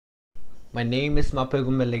My name is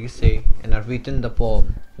Mapeugumbe Liegise, and I've written the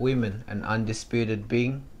poem Women, an Undisputed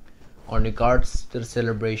Being on regards to the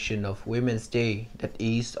celebration of Women's Day that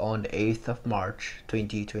is on the 8th of March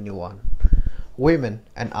 2021. Women,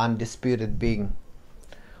 an undisputed being.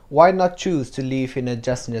 Why not choose to live in a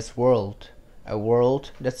justness world, a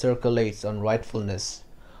world that circulates on rightfulness?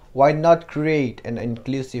 Why not create an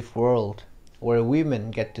inclusive world where women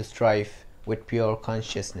get to strive with pure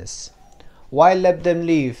consciousness? Why let them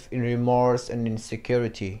live in remorse and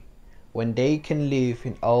insecurity when they can live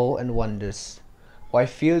in awe and wonders? Why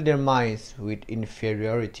fill their minds with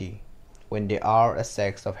inferiority when they are a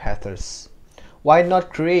sex of heathers? Why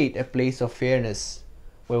not create a place of fairness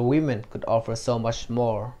where women could offer so much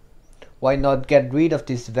more? Why not get rid of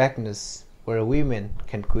this vagueness where women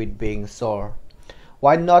can quit being sore?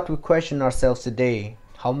 Why not we question ourselves today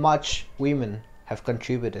how much women have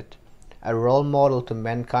contributed? A role model to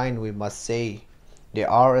mankind, we must say. They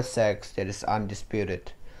are a sex that is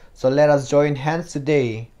undisputed. So let us join hands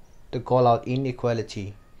today to call out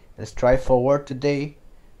inequality and strive forward today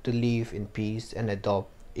to live in peace and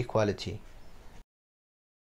adopt equality.